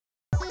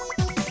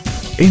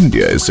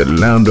India is a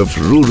land of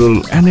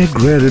rural and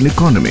agrarian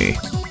economy.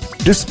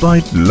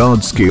 Despite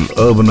large-scale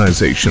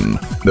urbanization,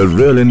 the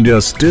real India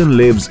still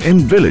lives in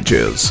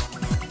villages.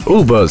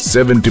 Over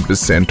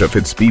 70% of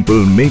its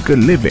people make a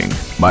living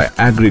by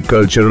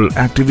agricultural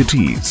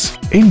activities.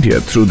 India,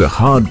 through the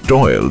hard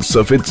toils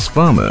of its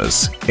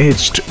farmers,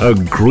 edged a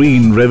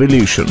green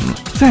revolution.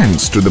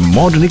 Thanks to the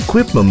modern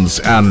equipments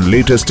and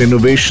latest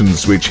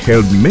innovations which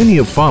helped many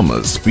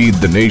farmers feed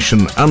the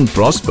nation and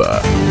prosper.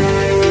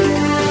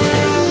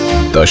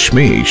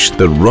 Dasmesh,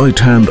 the right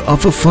hand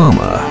of a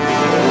farmer.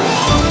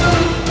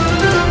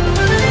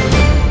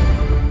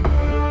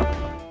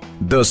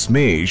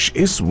 Dasmesh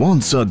is one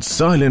such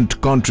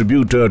silent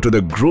contributor to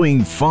the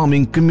growing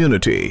farming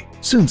community.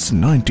 Since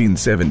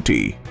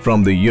 1970,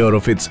 from the year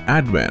of its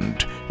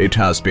advent, it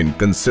has been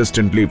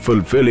consistently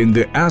fulfilling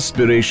the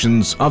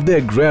aspirations of the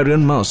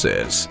agrarian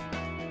masses.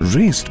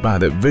 Raised by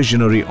the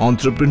visionary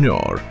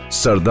entrepreneur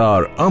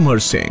Sardar Amar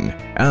Singh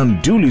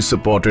and duly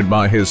supported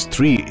by his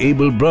three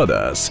able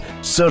brothers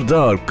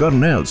Sardar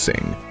Karnail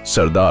Singh,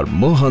 Sardar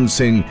Mohan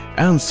Singh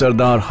and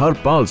Sardar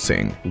Harpal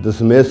Singh.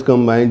 दशमेश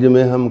कंबाइंज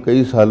में हम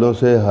कई सालों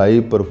से high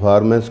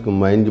performance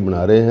कंबाइंज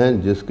बना रहे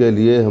हैं, जिसके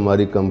लिए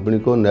हमारी कंपनी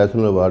को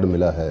नेशनल अवार्ड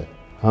मिला है।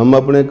 हम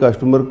अपने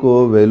कस्टमर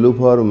को वैल्यू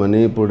फॉर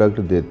मनी प्रोडक्ट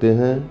देते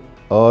हैं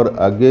और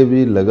आगे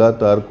भी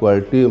लगातार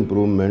क्वालिटी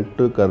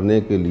इम्प्रूवमेंट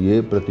करने के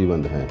लिए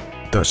प्रतिबद्ध हैं।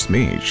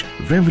 Dasmesh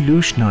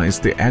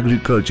revolutionized the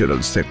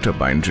agricultural sector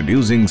by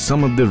introducing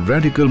some of the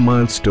radical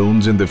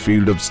milestones in the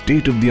field of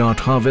state-of-the-art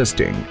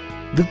harvesting.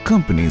 The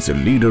company is a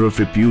leader of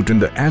repute in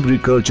the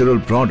agricultural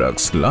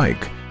products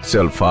like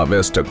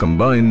self-harvester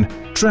combine,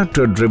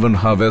 tractor-driven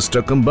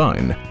harvester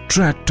combine,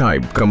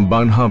 track-type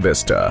combine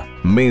harvester,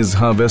 maize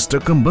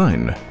harvester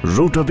combine,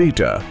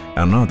 rotavator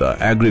and other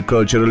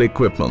agricultural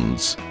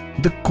equipments.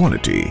 The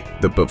quality,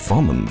 the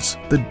performance,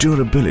 the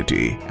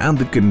durability and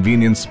the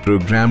convenience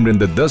programmed in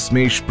the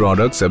Dasmesh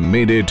products have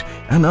made it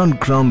an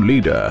uncrowned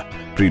leader,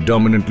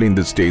 predominantly in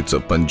the states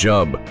of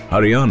Punjab,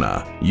 Haryana,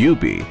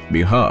 UP,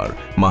 Bihar,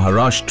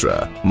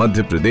 Maharashtra,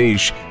 Madhya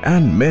Pradesh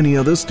and many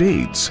other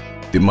states.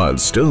 The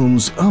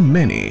milestones are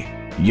many,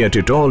 yet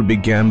it all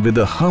began with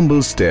a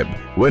humble step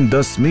when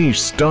Dasmesh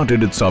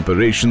started its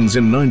operations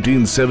in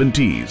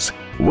 1970s.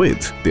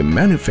 With the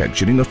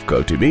manufacturing of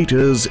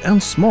cultivators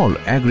and small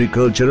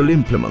agricultural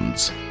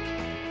implements.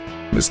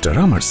 Mr.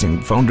 Amar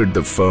Singh founded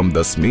the firm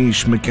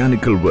Dasmesh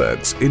Mechanical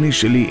Works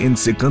initially in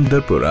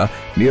Sikandarpura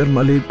near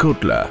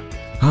Malerkotla.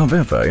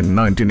 However, in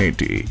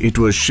 1980, it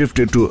was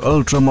shifted to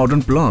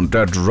ultra-modern plant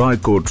at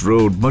Raikot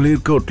Road,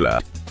 Malerkotla.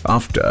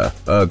 After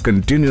a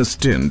continuous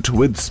stint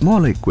with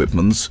small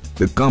equipments,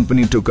 the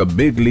company took a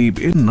big leap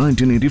in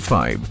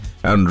 1985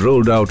 and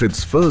rolled out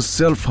its first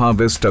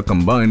self-harvester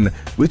combine,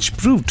 which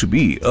proved to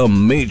be a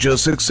major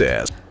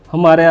success.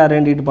 हमारे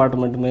R&D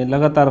department में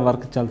लगातार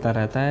work चलता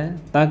रहता है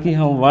ताकि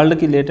हम world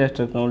की latest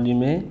technology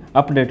में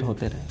अपडेट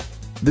होते रहें।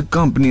 The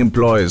company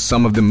employs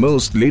some of the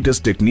most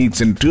latest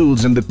techniques and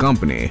tools in the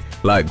company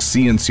like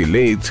CNC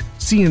lathe,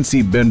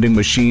 CNC bending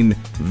machine,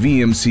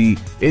 VMC,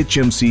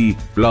 HMC,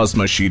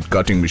 plasma sheet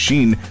cutting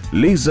machine,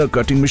 laser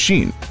cutting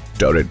machine,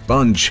 turret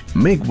punch,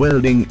 MIG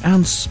welding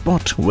and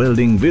spot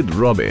welding with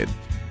Robit.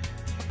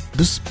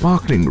 The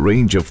sparkling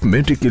range of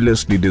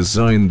meticulously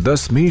designed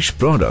Dasmesh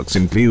products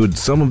include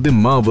some of the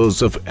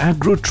marvels of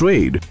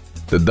agro-trade.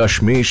 The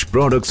Dasmesh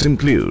products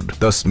include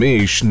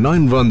Dasmesh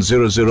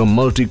 9100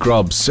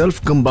 multi-crop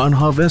self-combine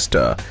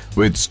harvester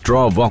with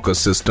straw walker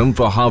system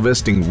for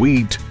harvesting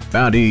wheat,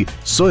 paddy,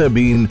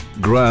 soybean,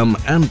 gram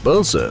and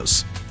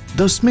pulses.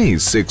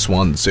 Dasmesh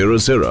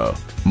 6100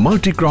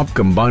 multi-crop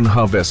combine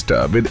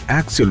harvester with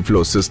axial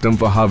flow system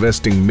for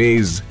harvesting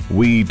maize,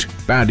 wheat,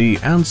 paddy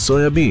and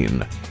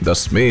soybean.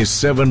 Dasmesh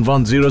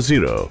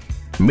 7100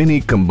 mini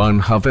combine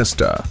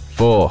harvester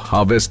for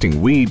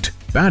harvesting wheat,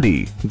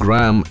 paddy,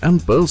 gram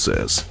and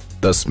pulses.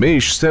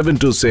 Dasmesh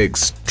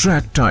 726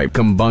 track type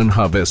combine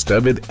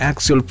harvester with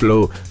axial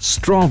flow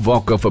straw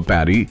walker for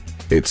paddy.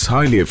 It's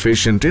highly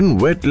efficient in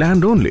wet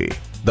land only.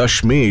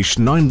 Dasmesh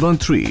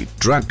 913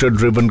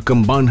 tractor-driven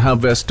combine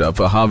harvester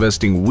for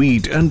harvesting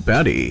wheat and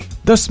paddy.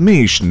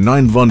 Dasmesh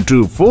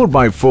 912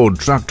 4x4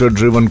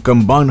 tractor-driven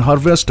combine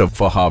harvester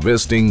for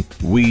harvesting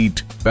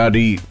wheat,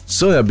 paddy,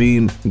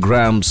 soybean,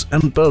 grams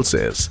and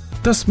pulses.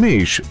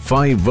 Dasmesh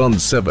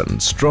 517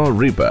 straw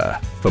reaper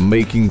for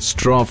making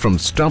straw from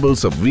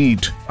stubbles of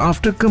wheat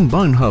after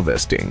combine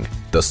harvesting.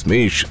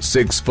 Dasmesh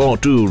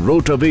 642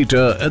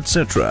 rotavator,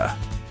 etc.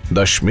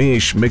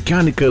 Dasmesh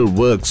Mechanical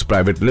Works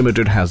Private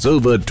Limited has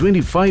over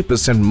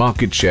 25%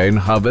 market share in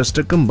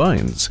harvester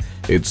combines.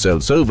 It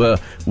sells over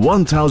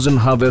 1,000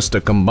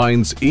 harvester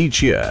combines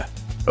each year.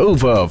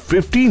 Over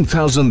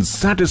 15,000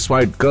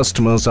 satisfied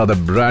customers are the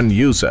brand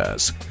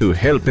users who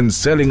help in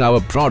selling our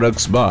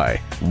products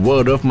by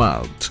word of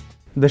mouth.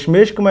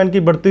 Dashmesh combine की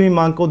बढ़ती हुई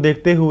मांग को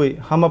देखते हुए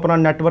हम अपना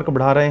network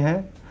बढ़ा रहे हैं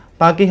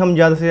ताकि हम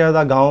ज़्यादा से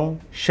ज़्यादा गाँव,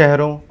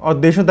 शहरों और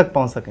देशों तक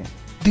पहुँच सकें।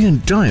 The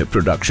entire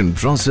production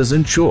process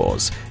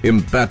ensures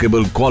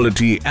impeccable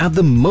quality at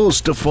the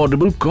most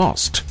affordable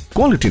cost.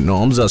 Quality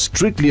norms are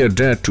strictly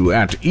adhered to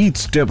at each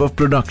step of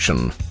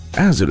production.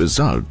 As a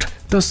result,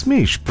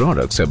 Dasmesh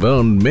products have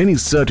earned many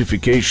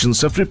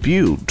certifications of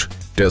repute,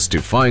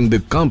 testifying the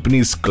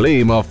company's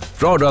claim of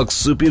product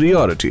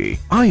superiority.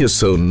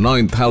 ISO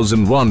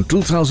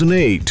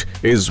 9001-2008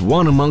 is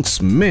one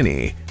amongst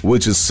many,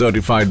 which is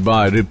certified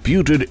by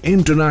reputed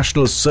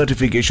international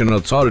certification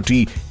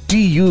authority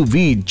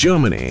TÜV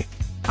Germany.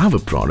 Our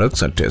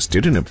products are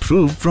tested and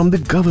approved from the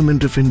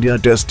Government of India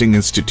Testing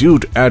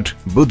Institute at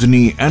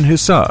Budni and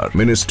Hisar,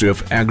 Ministry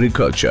of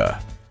Agriculture.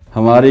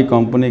 हमारी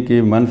company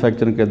की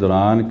manufacturing के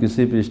दौरान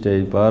किसी भी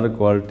stage पर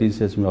quality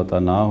से समझौता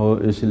ना हो,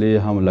 इसलिए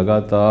हम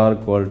लगातार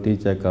क्वालिटी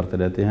चेक करते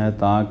रहते हैं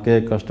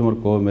ताकि कस्टमर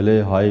को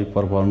मिले high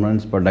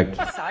performance product.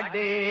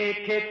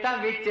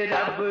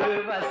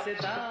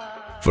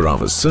 For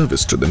our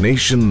service to the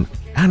nation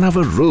and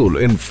our role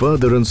in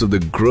furtherance of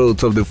the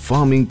growth of the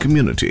farming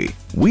community,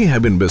 we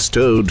have been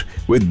bestowed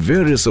with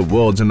various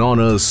awards and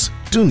honors,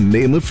 to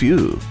name a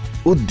few.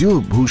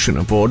 Udyog Bhushan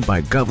Award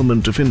by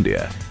Government of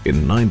India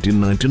in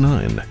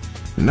 1999.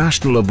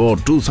 National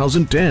Award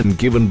 2010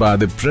 given by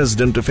the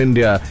President of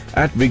India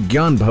at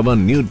Vigyan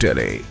Bhavan, New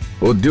Delhi.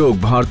 Udyog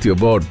Bharti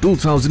Award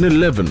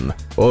 2011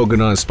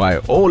 organized by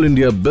All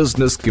India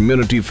Business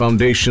Community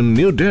Foundation,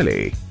 New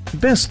Delhi.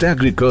 Best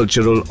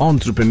Agricultural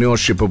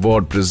Entrepreneurship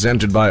Award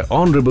presented by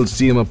Honorable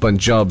CM of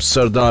Punjab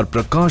Sardar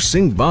Prakash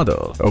Singh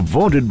Badal,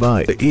 awarded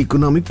by the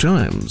Economic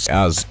Times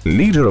as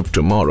Leader of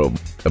Tomorrow.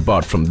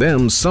 Apart from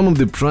them, some of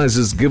the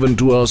prizes given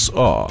to us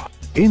are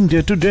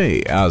India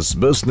Today as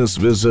Business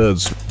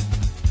Wizards.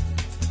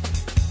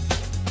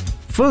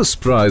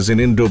 First prize in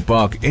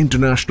Indo-Pak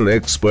International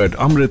Expo at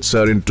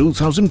Amritsar in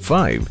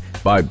 2005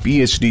 by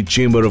PhD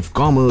Chamber of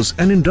Commerce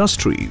and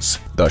Industries.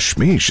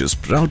 Dasmesh is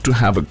proud to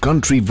have a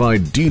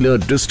country-wide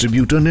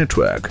dealer-distributor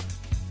network,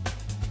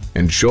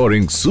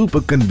 ensuring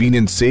super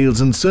convenient sales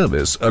and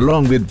service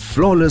along with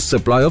flawless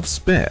supply of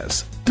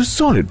spares. The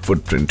solid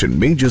footprint in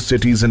major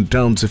cities and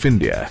towns of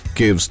India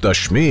gives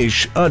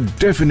Dasmesh a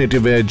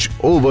definitive edge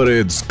over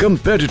its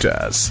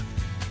competitors.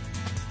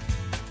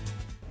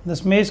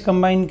 Dashmesh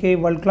combine के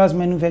world class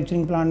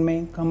manufacturing plant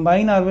में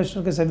combine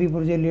harvester के सभी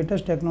पुर्जे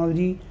latest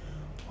technology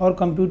और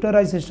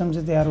computerise system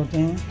से तैयार होते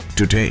हैं।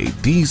 Today,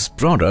 these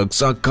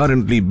products are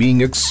currently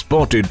being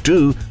exported to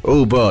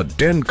over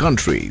 10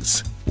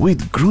 countries.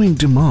 With growing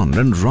demand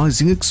and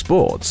rising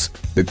exports,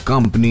 the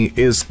company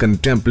is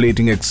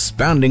contemplating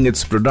expanding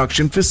its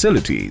production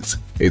facilities.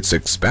 It's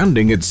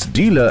expanding its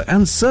dealer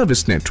and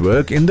service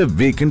network in the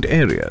vacant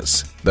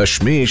areas.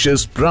 Dasmesh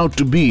is proud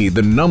to be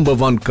the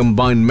 #1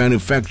 combined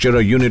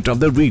manufacturer unit of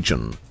the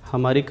region.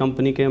 हमारी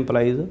company के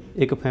employees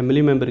एक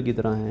family member की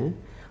तरह हैं।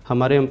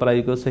 हमारे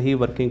employ को सही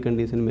working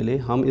condition मिले,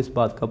 हम इस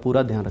बात का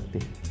पूरा ध्यान रखते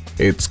हैं।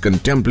 It's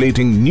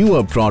contemplating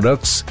newer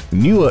products,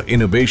 newer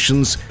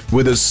innovations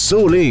with the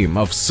sole aim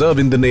of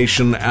serving the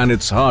nation and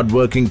its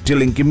hard-working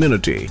tilling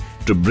community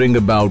to bring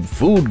about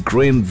food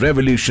grain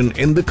revolution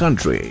in the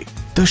country.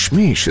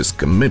 Dasmesh is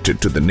committed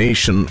to the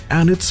nation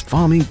and its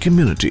farming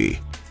community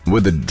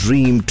with a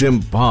dream to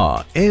empower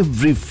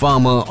every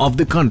farmer of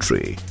the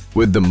country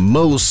with the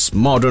most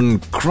modern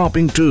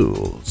cropping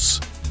tools.